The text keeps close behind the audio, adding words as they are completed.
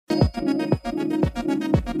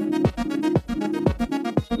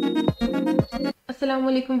Assalamu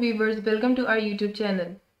alaikum viewers, welcome to our YouTube channel.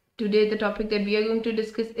 Today the topic that we are going to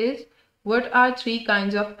discuss is what are three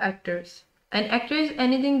kinds of actors. An actor is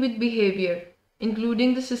anything with behavior,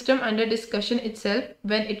 including the system under discussion itself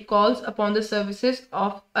when it calls upon the services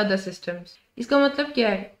of other systems. इसका मतलब क्या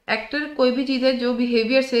है? Actor कोई भी चीज़ है जो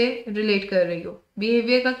behaviour से relate कर रही हो.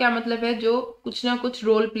 बिहेवियर का क्या मतलब है? जो कुछ ना कुछ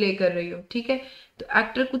रोल प्ले कर रही हो. ठीक है, तो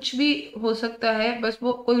एक्टर कुछ भी हो सकता है, बस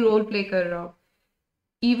वो कोई रोल प्ले कर रहा हो.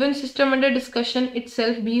 Even system under discussion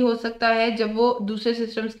itself भी हो सकता है जब वो दूसरे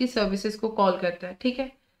सिस्टम्स की सर्विसेज को कॉल करता है. ठीक है,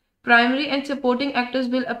 primary and supporting actors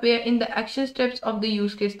will appear in the action steps of the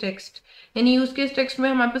use case text. यानी यूज केस टेक्स्ट में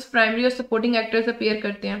हमारे पास प्राइमरी और सपोर्टिंग एक्टर्स अपीयर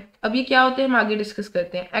करते हैं. अब ये क्या होते हैं हम आगे डिस्कस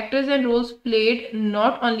करते हैं. Actors and roles played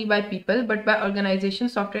not only by people but by organisation,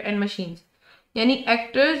 software and machines. यानी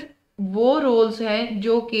एक्टर्स वो रोल्स हैं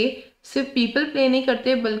जो कि सिर्फ पीपल प्ले नहीं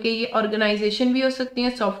करते, बल्कि ये ऑर्गेनाइजेशन भी हो सकती हैं,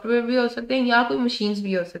 सॉफ्टवेयर भी हो सकते हैं, या कोई मशीन्स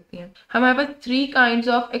भी हो सकती हैं. हमारे पास three kinds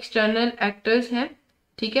of external actors हैं.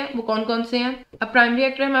 ठीक है, वो कौन कौन से हैं? अब प्राइमरी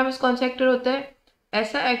एक्टर हमारे पास कौन सा एक्टर होता है?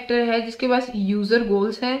 ऐसा एक्टर है जिसके पास यूजर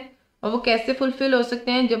गोल्स हैं, और वो कैसे फुलफिल हो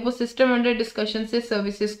सकते हैं जब वो सिस्टम अंडर डिस्कशन से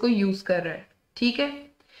सर्विसेज को यूज कर रहा है. ठीक है,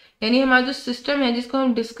 यानी हमारा जो सिस्टम है जिसको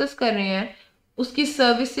हम डिस्कस कर रहे हैं उसकी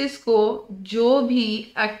सर्विसेज को जो भी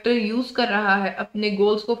एक्टर यूज कर रहा है अपने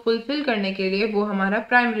गोल्स को फुलफिल करने के लिए, वो हमारा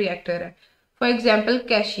प्राइमरी एक्टर है. For example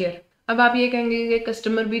cashier. अब आप ये कहेंगे कि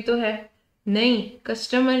कस्टमर भी तो है. नहीं,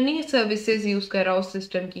 कस्टमर नहीं सर्विसेज यूज कर रहा उस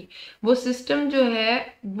सिस्टम की. वो सिस्टम जो है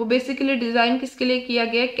वो बेसिकली डिजाइन किसके लिए किया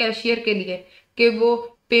गया है? कैशियर के लिए, कि वो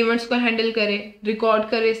पेमेंट्स को हैंडल करे, रिकॉर्ड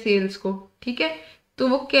करे सेल्स को. ठीक है, तो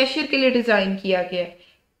वो कैशियर के लिए डिजाइन किया गया है.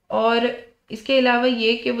 और इसके अलावा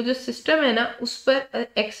ये कि वो जो सिस्टम है ना उस पर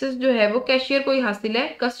एक्सेस जो है वो कैशियर को ही हासिल है,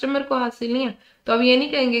 कस्टमर को हासिल नहीं है. तो अब ये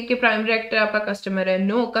नहीं कहेंगे कि प्राइमरी एक्टर आपका कस्टमर है.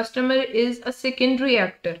 No, customer is a secondary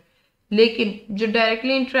actor. लेकिन जो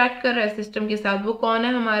डायरेक्टली इंटरेक्ट कर रहा है सिस्टम के साथ वो कौन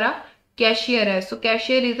है? हमारा कैशियर है. सो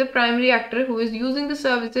cashier is a primary actor who is using the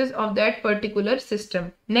services of that particular system.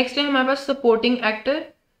 Next है हमारे पास supporting actor.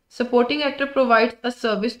 Supporting actor provides a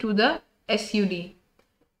service to the एसयूडी.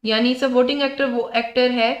 यानी सपोर्टिंग एक्टर वो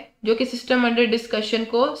एक्टर है जो कि सिस्टम अंडर डिस्कशन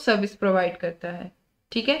को service provide करता है.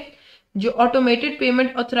 ठीक है, जो ऑटोमेटेड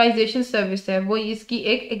पेमेंट ऑथराइजेशन सर्विस है वो इसकी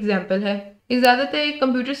एक एग्जांपल है. ये ज्यादातर एक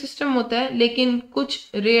कंप्यूटर सिस्टम होता है, लेकिन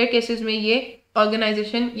कुछ रेयर केसेस में ये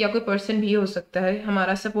ऑर्गेनाइजेशन या कोई पर्सन भी हो सकता है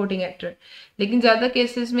हमारा सपोर्टिंग एक्टर. लेकिन ज्यादा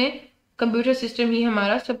केसेस में कंप्यूटर सिस्टम ही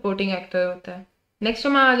हमारा सपोर्टिंग एक्टर होता है. नेक्स्ट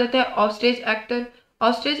हमारा आ जाता है ऑफस्टेज actor.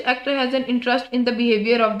 ऑफस्टेज actor has an interest in the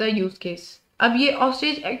behaviour of the use case. अब ये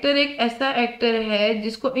ऑफस्टेज एक्टर एक ऐसा एक्टर है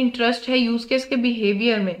जिसको इंटरेस्ट है यूज केस के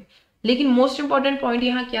बिहेवियर में. लेकिन मोस्ट इंपॉर्टेंट पॉइंट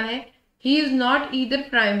यहाँ क्या है? He is not either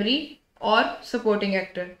primary और सपोर्टिंग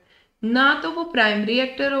एक्टर. ना तो वो प्राइमरी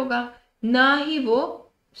एक्टर होगा, ना ही वो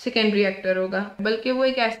सेकेंडरी एक्टर होगा, बल्कि वो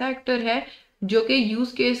एक ऐसा एक्टर है जो कि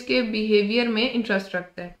यूज केस के बिहेवियर में इंटरेस्ट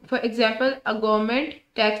रखता है. For example a government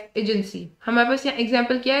tax agency. हमारे पास यहाँ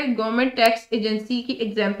एग्जाम्पल क्या है? गवर्नमेंट टैक्स एजेंसी की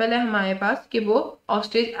एग्जाम्पल है हमारे पास कि वो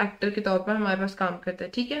ऑफस्टेज एक्टर के तौर पर हमारे पास काम करता है.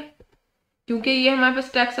 ठीक है, क्योंकि ये हमारे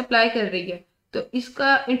पास टैक्स अप्लाई कर रही है तो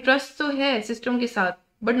इसका इंटरेस्ट तो है सिस्टम के साथ,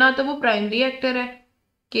 बट ना तो वो प्राइमरी एक्टर है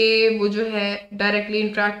कि वो जो है डायरेक्टली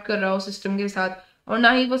इंटरेक्ट कर रहा हो सिस्टम के साथ, और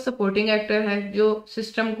ना ही वो सपोर्टिंग एक्टर है जो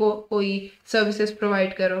सिस्टम को कोई सर्विसेज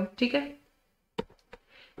प्रोवाइड करो. ठीक है,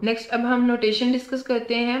 नेक्स्ट अब हम नोटेशन डिस्कस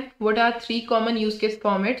करते हैं. What are three common use case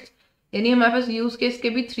formats. यानी हमारे पास यूज केस के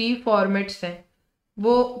भी थ्री फॉर्मेट्स हैं.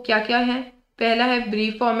 वो क्या क्या है? पहला है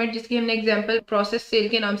ब्रीफ फॉर्मेट, जिसकी हमने एग्जांपल प्रोसेस सेल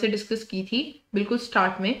के नाम से डिस्कस की थी बिल्कुल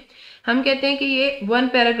स्टार्ट में. हम कहते हैं कि ये वन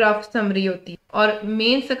पैराग्राफ समरी होती है, और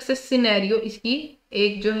मेन सक्सेस सिनेरियो इसकी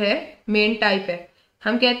एक जो है मेन टाइप है.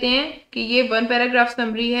 हम कहते हैं कि ये वन पैराग्राफ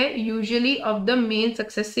समरी है usually of the main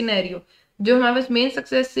success scenario. जो हमारे पास मेन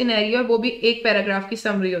सक्सेस सिनेरियो है वो भी एक पैराग्राफ की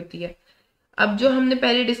समरी होती है. अब जो हमने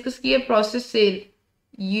पहले डिस्कस किया प्रोसेस सेल,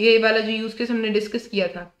 ये वाला जो यूज केस हमने डिस्कस किया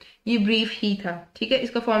था ये ब्रीफ ही था. ठीक है,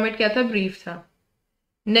 इसका फॉर्मेट क्या था? ब्रीफ था.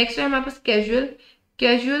 नेक्स्ट है हमारे पास कैजुअल.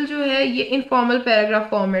 कैजुअल जो है ये इनफॉर्मल पैराग्राफ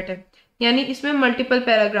फॉर्मेट है, यानी इसमें मल्टीपल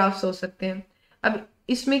पैराग्राफ्स हो सकते हैं. अब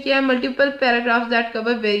इसमें क्या है? Multiple paragraphs that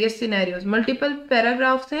cover various scenarios. Multiple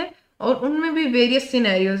paragraphs हैं और उनमें भी वेरियस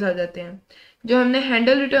सिनेरियोज आ जाते हैं. जो हमने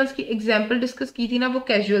हैंडल रिटर्न्स की एग्जांपल डिस्कस की थी ना वो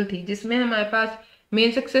कैजुअल थी, जिसमें हमारे पास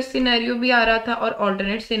मेन सक्सेस सिनेरियो भी आ रहा था और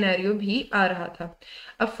ऑल्टरनेट सिनेरियो भी आ रहा था.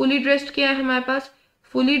 अब फुली ड्रेस्ड क्या है हमारे पास?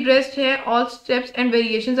 फुली ड्रेस्ड है all steps and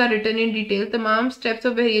variations are written in detail. तमाम स्टेप्स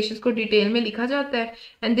और वेरिएशंस को डिटेल में लिखा जाता है.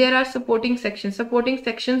 And there are supporting sections. Supporting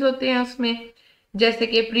sections होते हैं उसमें, जैसे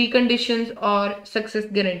कि प्री कंडीशंस और सक्सेस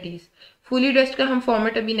गारंटीज. फुली ड्रेस्ड का हम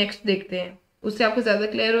फॉर्मेट अभी नेक्स्ट देखते हैं, उससे आपको ज्यादा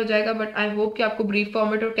क्लियर हो जाएगा. बट आई होप कि आपको ब्रीफ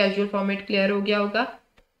फॉर्मेट और कैजुअल फॉर्मेट क्लियर हो गया होगा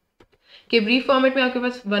कि ब्रीफ फॉर्मेट में आपके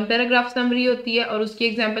पास 1 पैराग्राफ समरी होती है, और उसकी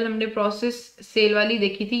एग्जांपल हमने प्रोसेस सेल वाली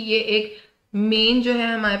देखी थी। ये एक मेन जो है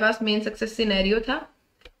हमारे पास मेन सक्सेस सिनेरियो था।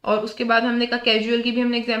 और उसके बाद हमने कहा कैजुअल की भी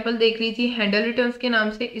हमने एग्जांपल देख ली थी हैंडल रिटर्न्स के नाम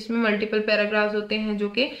से। इसमें मल्टीपल पैराग्राफ्स होते हैं जो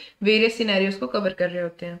कि वेरियस सिनेरियोज को कवर कर रहे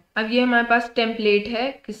होते हैं। अब ये हमारे पास टेम्पलेट है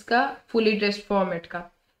किसका, फुली ड्रेस्ड फॉर्मेट का।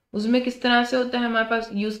 उसमें किस तरह से होता है, हमारे पास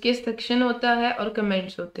यूज केस सेक्शन होता है और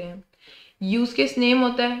कमेंट्स होते हैं। यूज केस नेम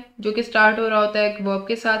होता है जो कि स्टार्ट हो रहा होता है एक वर्ब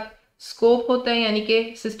के साथ। स्कोप होता है यानी कि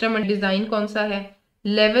सिस्टम और डिजाइन कौन सा है।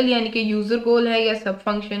 लेवल यानी कि यूजर गोल है या सब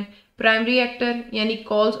फंक्शन। प्राइमरी एक्टर यानी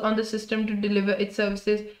calls on the system to deliver it's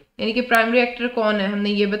services, यानी कि प्राइमरी एक्टर कौन है हमने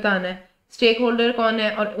ये बताना है। स्टेक होल्डर कौन है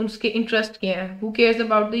और उसके इंटरेस्ट क्या है, who cares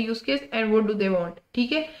about the use case and what do they want.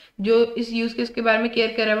 ठीक है, जो इस यूज केस के बारे में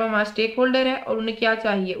केयर कर रहा है वो हमारा स्टेक होल्डर है और उन्हें क्या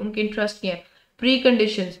चाहिए, उनके इंटरेस्ट क्या है। प्री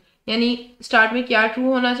कंडीशंस यानी स्टार्ट में क्या ट्रू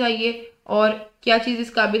होना चाहिए और क्या चीज इस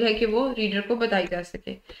काबिल है कि वो रीडर को बताई जा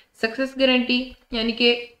सके। सक्सेस गारंटी यानी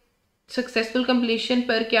कि सक्सेसफुल कंप्लीशन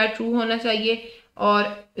पर क्या ट्रू होना चाहिए और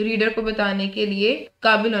रीडर को बताने के लिए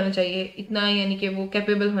काबिल होना चाहिए, इतना यानी कि वो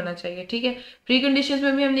कैपेबल होना चाहिए। ठीक है, प्री कंडीशंस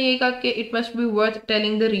में भी हमने ये कहा कि it must be worth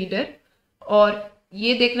telling the reader, और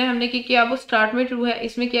ये देखना है हमने कि क्या वो स्टार्ट में ट्रू है,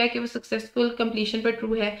 इसमें क्या है कि वो सक्सेसफुल कंप्लीशन पर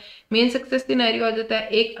ट्रू है। मेन सक्सेस सिनेरियो आ जाता है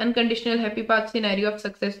एक unconditional happy path scenario of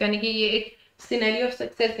success, यानी कि ये एक सिनेरियो ऑफ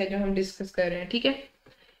सक्सेस है जो हम डिस्कस कर रहे हैं। ठीक है,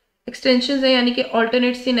 एक्सटेंशन है यानी कि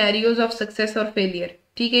ऑल्टरनेट सिनेरियोज ऑफ सक्सेस और फेलियर।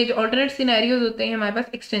 ठीक है, जो ऑल्टरनेट सिनेरियोज होते हैं हमारे पास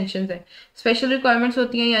एक्सटेंशन है। स्पेशल रिक्वायरमेंट्स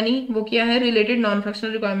होती हैं यानी वो क्या है, रिलेटेड नॉन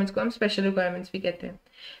फंक्शनल रिक्वायरमेंट्स को हम स्पेशल रिक्वायरमेंट्स भी कहते हैं।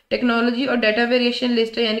 टेक्नोलॉजी और डाटा वेरिएशन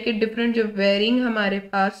लिस्ट है यानी कि डिफरेंट जो वेरिंग हमारे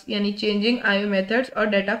पास यानी चेंजिंग आईओ मेथड्स और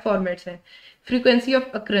डाटा फॉर्मेट्स हैं। फ्रीक्वेंसी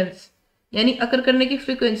ऑफ अकरेंस यानी अकर करने की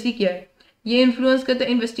फ्रीक्वेंसी क्या है, ये इन्फ्लुएंस करता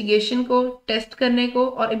है इन्वेस्टिगेशन को, टेस्ट करने को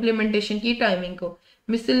और इम्प्लीमेंटेशन की टाइमिंग को।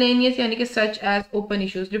 मिसलेनियस यानी कि such as open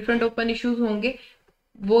issues, different open issues होंगे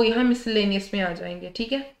वो यहाँ मिसलेनियस में आ जाएंगे।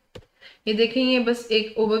 ठीक है, ये देखें, ये बस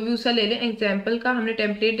एक ओवरव्यू सा ले लें एग्जाम्पल का। हमने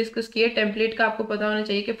टेम्पलेट डिस्कस किया, टेम्पलेट का आपको पता होना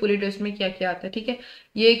चाहिए कि फुली ड्रेस्ड में क्या क्या आता है। ठीक है,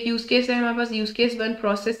 ये एक यूज केस है हमारे पास, यूज केस 1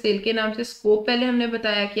 प्रोसेस सेल के नाम से। स्कोप पहले हमने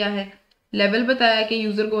बताया क्या है, लेवल बताया कि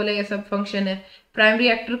यूजर गोल है या सब फंक्शन है। प्राइमरी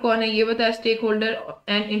एक्टर कौन है ये बताया, स्टेक होल्डर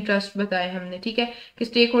एंड इंटरेस्ट बताया हमने। ठीक है, कि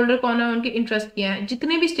स्टेक होल्डर कौन है, उनके इंटरेस्ट क्या है।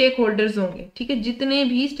 जितने भी स्टेक होल्डर्स होंगे, ठीक है, जितने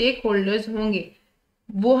भी स्टेक होल्डर्स होंगे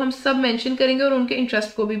वो हम सब मेंशन करेंगे और उनके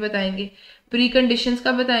इंटरेस्ट को भी बताएंगे। प्री कंडीशंस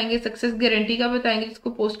का बताएंगे, सक्सेस गारंटी का बताएंगे जिसको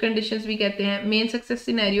पोस्ट कंडीशंस भी कहते हैं, मेन सक्सेस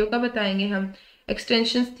सिनेरियो का बताएंगे हम,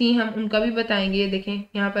 एक्सटेंशंस थी हम उनका भी बताएंगे। ये देखें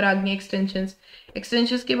यहाँ पर आ गई एक्सटेंशंस।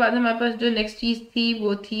 एक्सटेंशंस के बाद हमारे पास जो नेक्स्ट चीज थी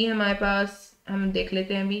वो थी हमारे पास, हम देख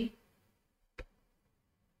लेते हैं अभी।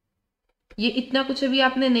 ये इतना कुछ अभी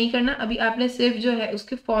आपने नहीं करना, अभी आपने सिर्फ जो है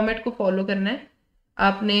उसके फॉर्मेट को फॉलो करना है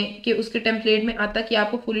आपने, कि उसके टेम्पलेट में आता कि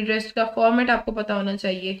आपको फुली ड्रेस्ड का फॉर्मेट आपको पता होना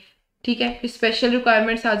चाहिए। ठीक है, फिर स्पेशल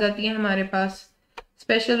रिक्वायरमेंट्स आ जाती हैं हमारे पास।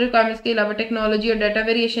 स्पेशल रिक्वायरमेंट्स के अलावा टेक्नोलॉजी और डाटा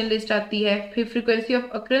वेरिएशन लिस्ट आती है, फिर फ्रीक्वेंसी ऑफ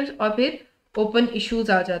अकरेंस और फिर ओपन इश्यूज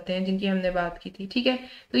आ जाते हैं जिनकी हमने बात की थी। ठीक है,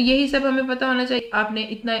 तो यही सब हमें पता होना चाहिए। आपने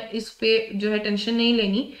इतना इस पे जो है टेंशन नहीं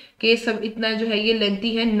लेनी कि सब इतना जो है ये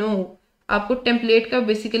लेंथी है, नो। आपको टेम्पलेट का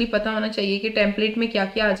बेसिकली पता होना चाहिए कि टेम्पलेट में क्या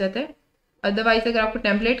क्या आ जाता है। अदरवाइज अगर आपको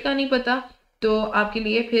टेम्पलेट का नहीं पता तो आपके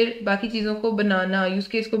लिए फिर बाकी चीज़ों को बनाना, यूज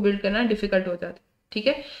केस को बिल्ड करना डिफिकल्ट हो जाता है। ठीक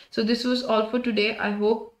है, so this was all for today. I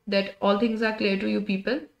hope that all things are clear to you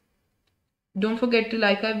people. Don't forget to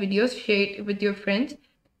like our videos, share it with your friends,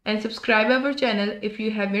 and subscribe our channel if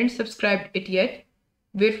you haven't subscribed it yet.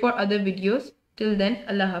 Wait for other videos. Till then,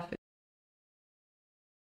 Allah Hafiz.